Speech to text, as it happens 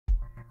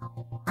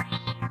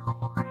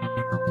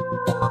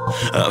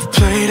I've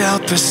played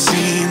out the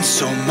scene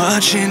so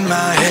much in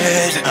my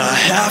head. I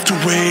have to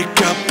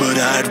wake up, but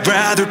I'd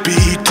rather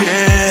be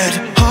dead.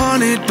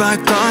 Haunted by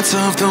thoughts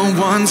of the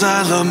ones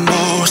I love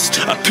most.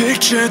 I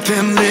picture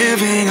them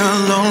living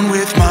alone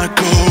with my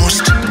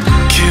ghost.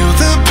 Kill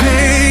the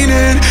pain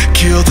and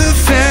kill the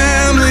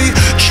family.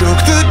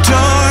 Choke the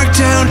dark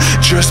down,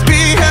 just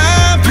be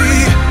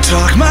happy.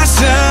 Talk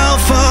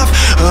myself off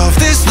of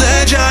this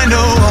ledge I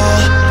know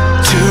all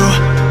too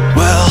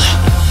well.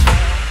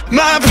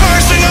 My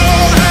personal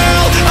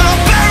hell, I'll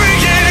bury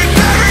it,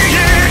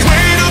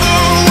 weight of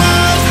the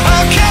world,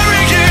 I'll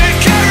carry it,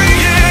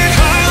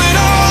 pile it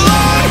all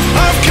on.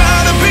 I've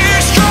gotta be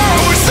strong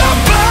for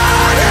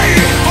somebody,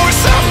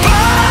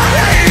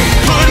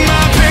 put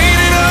my pain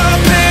in a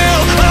pill,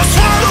 I'll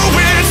swallow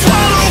it,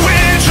 too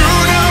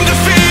numb to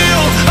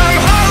feel. I'm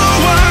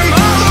hollow,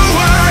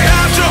 I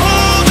have to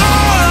hold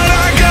on.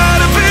 I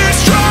gotta be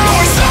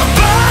strong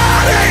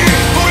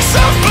for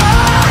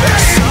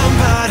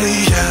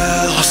somebody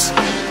else.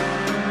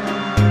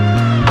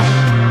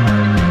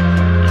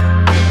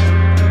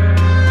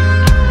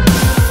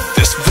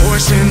 This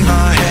voice in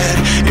my head,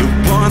 it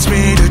wants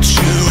me to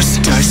choose.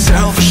 Die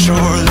selfish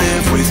or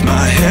live with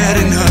my head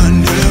in a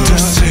noose.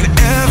 Does it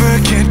ever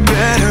get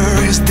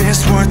better? Is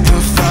this worth the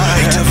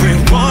fight?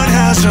 Everyone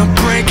has a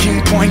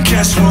breaking point,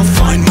 guess we'll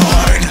find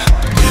mine.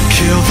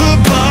 Kill the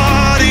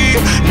body,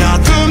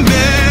 not the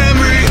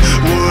memory.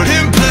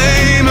 Wouldn't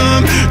blame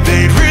them,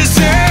 they'd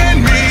resent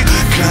me.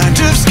 Kind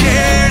of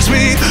scares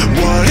me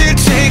what it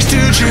takes to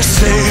just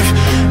save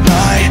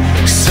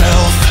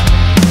myself.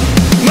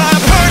 My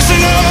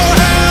personal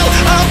hell,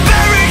 I'll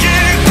bury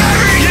it,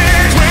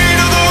 weight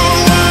of the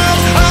world,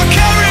 I'll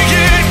carry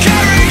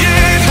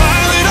it,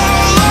 pile it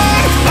all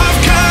on. I've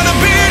gotta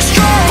be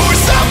strong for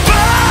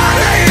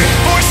somebody,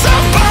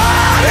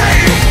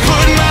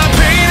 put my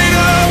pain in a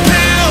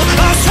pill,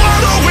 I'll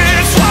swallow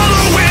it,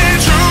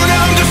 too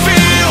numb to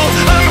feel.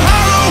 I'm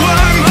hollow, I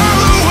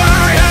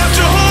have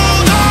to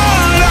hold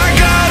on. I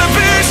gotta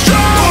be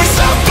strong for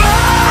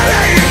somebody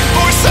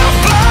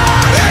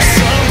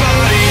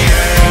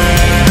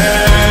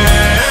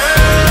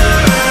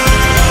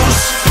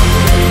else.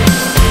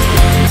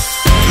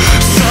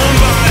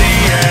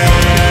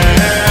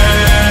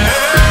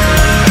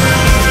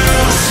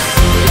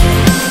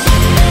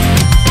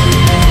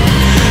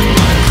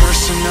 My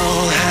personal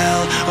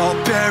hell, I'll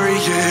bury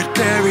it,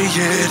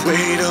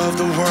 weight of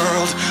the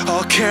world,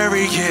 I'll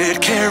carry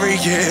it,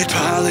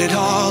 pile it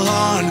all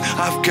on.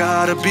 I've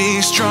gotta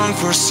be strong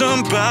for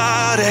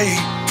somebody,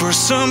 put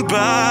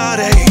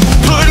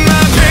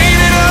my pain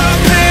in a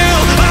pill.